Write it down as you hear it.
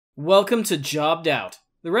Welcome to Jobbed Out,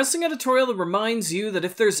 the wrestling editorial that reminds you that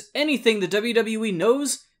if there's anything the WWE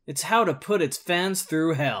knows, it's how to put its fans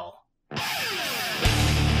through hell.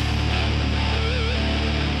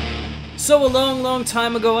 So a long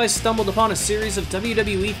time ago, I stumbled upon a series of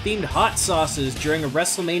WWE-themed hot sauces during a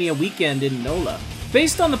WrestleMania weekend in NOLA.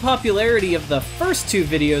 Based on the popularity of the first two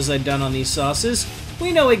videos I'd done on these sauces,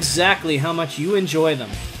 we know exactly how much you enjoy them.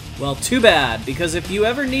 Well, too bad, because if you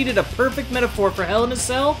ever needed a perfect metaphor for Hell in a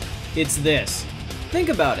Cell, it's this. Think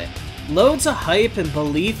about it. Loads of hype and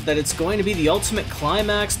belief that it's going to be the ultimate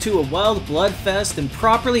climax to a wild bloodfest and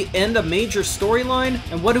properly end a major storyline,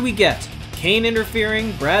 and what do we get? Kane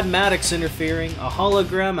interfering, Brad Maddox interfering, a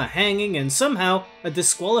hologram, a hanging, and somehow a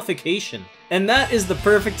disqualification. And that is the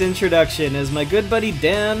perfect introduction as my good buddy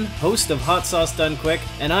Dan, host of Hot Sauce Done Quick,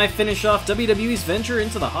 and I finish off WWE's venture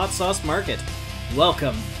into the hot sauce market.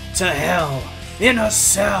 Welcome to Hell in a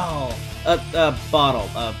Cell. Bottle.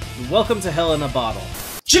 Welcome to Hell in a Bottle.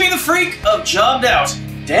 Jimmy the Freak of Jobbed Out.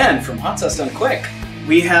 Dan from Hot Sauce Done Quick.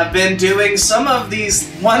 We have been doing some of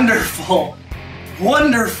these wonderful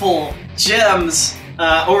gems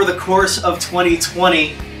over the course of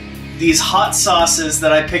 2020. These hot sauces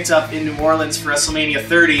that I picked up in New Orleans for WrestleMania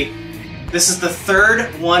 30. This is the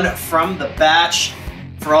third one from the batch.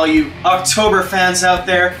 For all you October fans out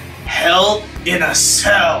there, Hell in a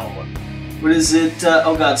Cell. What is it?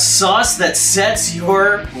 Oh god, sauce that sets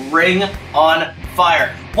your ring on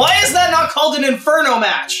fire. Why is that not called an Inferno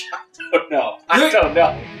match? I don't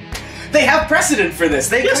know. They have precedent for this.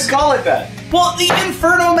 They could call it that. Well, the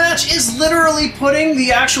Inferno match is literally putting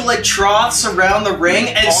the actual troughs around the ring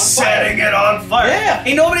and setting it on fire. Yeah.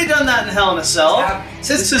 Ain't nobody done that in Hell in a Cell.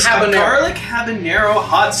 This is Habanero. a garlic habanero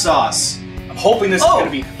hot sauce. I'm hoping this is going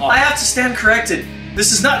to be hot. I have to stand corrected.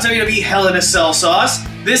 This is not WWE Hell in a Cell sauce.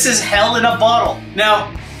 This is Hell in a Bottle.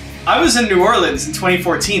 Now, I was in New Orleans in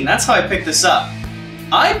 2014. That's how I picked this up.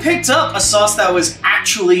 I picked up a sauce that was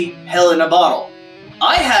actually Hell in a Bottle.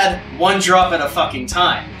 I had one drop at a fucking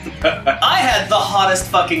time. I had the hottest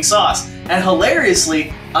fucking sauce. And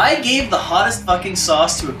hilariously, I gave the hottest fucking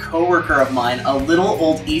sauce to a coworker of mine, a little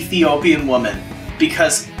old Ethiopian woman,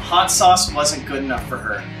 because hot sauce wasn't good enough for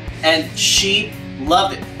her. And she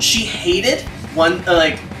loved it. She hated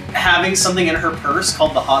having something in her purse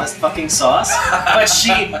called the hottest fucking sauce, but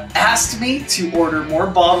she asked me to order more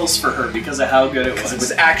bottles for her because of how good it was. Because it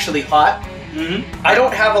was actually hot. Mm-hmm. I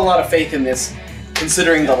don't have a lot of faith in this,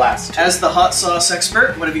 considering the last two. As the hot sauce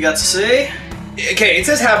expert, what have you got to say? Okay, it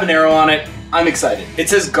says habanero on it. I'm excited. It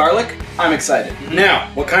says garlic. I'm excited. Mm-hmm. Now,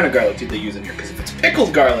 what kind of garlic did they use in here? Because if it's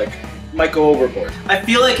pickled garlic, it might go overboard. I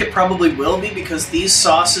feel like it probably will be because these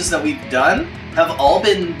sauces that we've done have all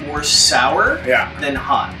been more sour than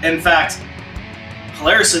hot. In fact,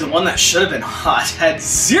 hilariously, the one that should have been hot had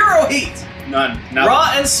zero heat. None.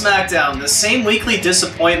 Raw and SmackDown, the same weekly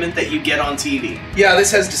disappointment that you get on TV. Yeah,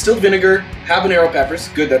 this has distilled vinegar, habanero peppers.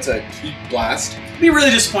 Good, that's a heat blast. It'd be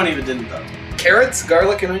really disappointing if it didn't, though. Carrots,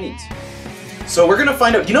 garlic, and onions. So we're gonna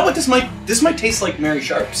find out. You know what? This might taste like Mary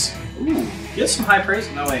Sharp's. Ooh, get some high praise.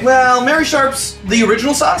 No way. Well, Mary Sharp's, the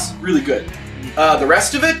original sauce, really good. The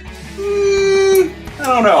rest of it, I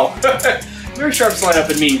don't know. Mary Sharp's lineup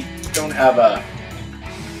and me don't have a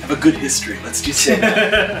good history. Let's just say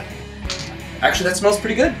that. Actually, that smells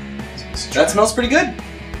pretty good. That smells pretty good.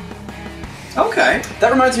 Okay.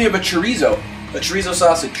 That reminds me of a chorizo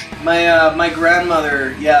sausage. My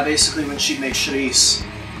grandmother, basically when she'd make chorizo,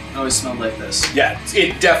 it always smelled like this. Yeah,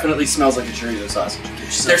 it definitely smells like a chorizo sausage.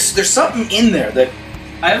 There's something in there that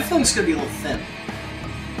I have a feeling it's gonna be a little thin.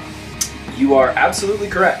 you are absolutely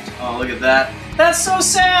correct. Oh, look at that. That's so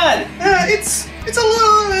sad. Yeah, it's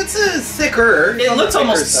a thicker. It looks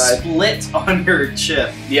almost side. split on your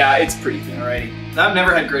chip. Yeah, it's pretty thin. Alrighty. I've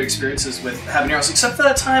never had great experiences with habaneros except for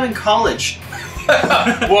that time in college.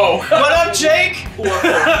 Whoa. What up, Jake?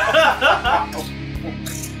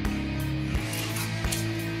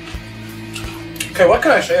 Okay, what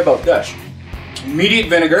can I say about this? Immediate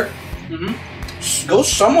vinegar. Mm-hmm.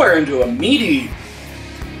 Goes somewhere into a meaty,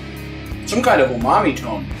 some kind of umami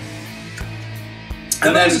tone.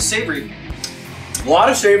 And then it's savory. A lot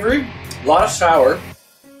of savory, a lot of sour.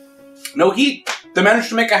 No heat. They managed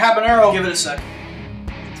to make a habanero. Give it a sec.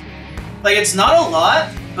 Like, it's not a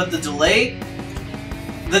lot, but the delay,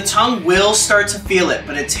 the tongue will start to feel it,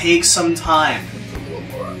 but it takes some time. A little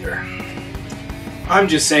more under. I'm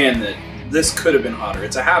just saying that this could have been hotter.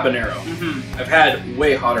 It's a habanero. Mm-hmm. I've had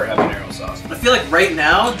way hotter habanero sauce. I feel like right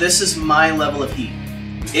now, this is my level of heat.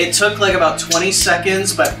 It took like about 20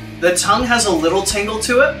 seconds, but the tongue has a little tingle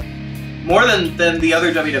to it. More than the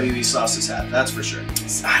other WWE sauces had, that's for sure.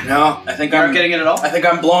 No, I think You I'm aren't getting it at all? I think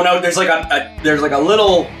I'm blown out. There's like a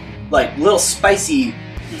little like little spicy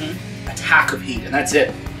attack of heat, and that's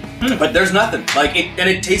it. But there's nothing like it, and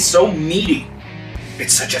it tastes so meaty.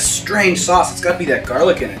 It's such a strange sauce. It's got to be that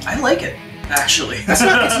garlic in it. I like it, actually. It's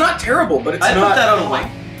not terrible, but it's I'd not. put that on a wing.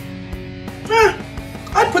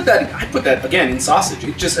 I'd put that again in sausage.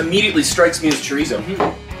 It just immediately strikes me as chorizo.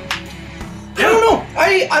 I don't know.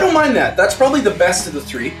 I don't mind that. That's probably the best of the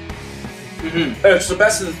three. It's the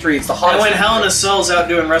best of the three. It's the hottest. And when Hell in a Cell's out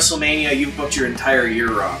doing WrestleMania, you booked your entire year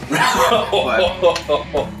wrong.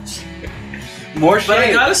 More shade. But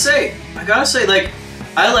I gotta say, like,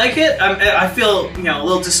 I like it. I feel, a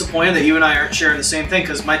little disappointed that you and I aren't sharing the same thing,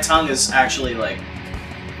 because my tongue is actually, like,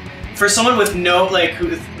 for someone with no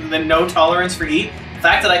tolerance for heat, the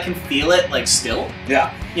fact that I can feel it, like, still,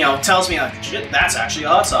 tells me, like, shit, that's actually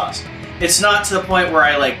hot sauce. It's not to the point where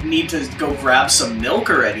I, like, need to go grab some milk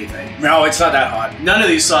or anything. No, it's not that hot. None of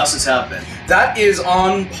these sauces have been. That is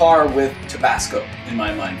on par with Tabasco, in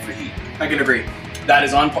my mind, for heat. I can agree. That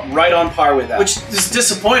is right on par with that. Which is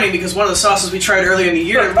disappointing, because one of the sauces we tried earlier in the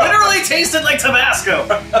year literally tasted like Tabasco.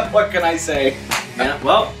 What can I say? Yeah,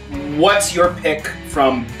 well, what's your pick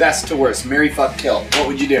from best to worst? Marry, fuck, kill. What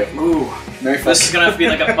would you do? Ooh, Marry, fuck, this is gonna have to be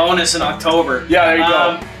like a bonus in October. Yeah, there you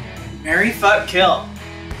go. Marry, fuck, kill.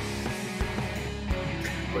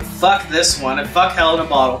 Would fuck this one. I'd fuck Hell in a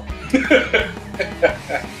Bottle.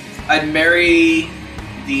 I'd marry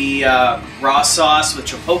the raw sauce with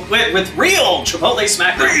chipotle, with real Chipotle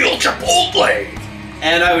Smackdown. Real Chipotle.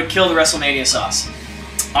 And I would kill the WrestleMania sauce.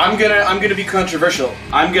 I'm gonna be controversial.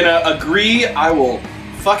 I'm gonna agree. I will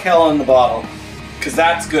fuck Hell in the Bottle, because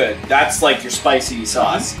that's good. That's like your spicy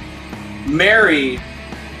sauce. Marry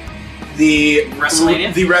the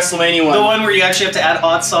WrestleMania one. The one where you actually have to add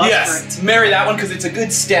hot sauce. Yes, marry that one because it's a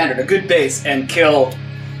good standard, a good base, and kill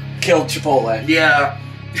Chipotle. Yeah.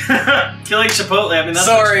 Killing Chipotle. I mean, that's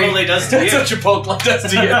what Chipotle does to you. That's what Chipotle does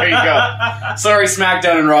to you. There you go. Sorry,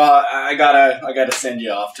 SmackDown and Raw. I gotta send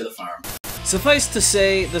you off to the farm. Suffice to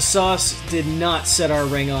say, the sauce did not set our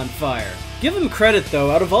ring on fire. Give them credit though,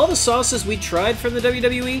 out of all the sauces we tried from the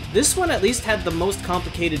WWE, this one at least had the most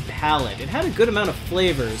complicated palate. It had a good amount of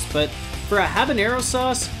flavors, but for a habanero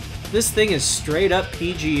sauce, this thing is straight up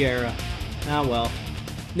PG era. Ah well.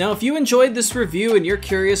 Now if you enjoyed this review and you're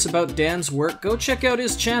curious about Dan's work, go check out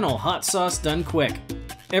his channel, Hot Sauce Done Quick.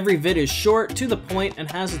 Every vid is short, to the point, and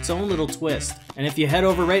has its own little twist. And if you head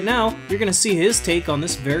over right now, you're gonna see his take on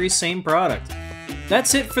this very same product.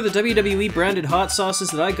 That's it for the WWE branded hot sauces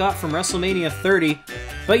that I got from WrestleMania 30,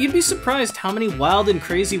 but you'd be surprised how many wild and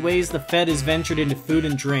crazy ways the Fed has ventured into food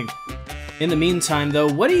and drink. In the meantime though,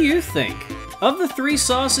 what do you think? Of the 3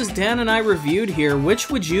 sauces Dan and I reviewed here, which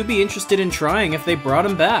would you be interested in trying if they brought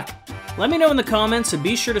them back? Let me know in the comments, and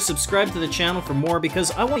be sure to subscribe to the channel for more,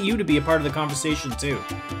 because I want you to be a part of the conversation too.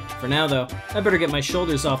 For now though, I better get my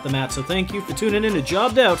shoulders off the mat, so thank you for tuning in to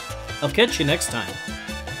Jobbed Out. I'll catch you next time.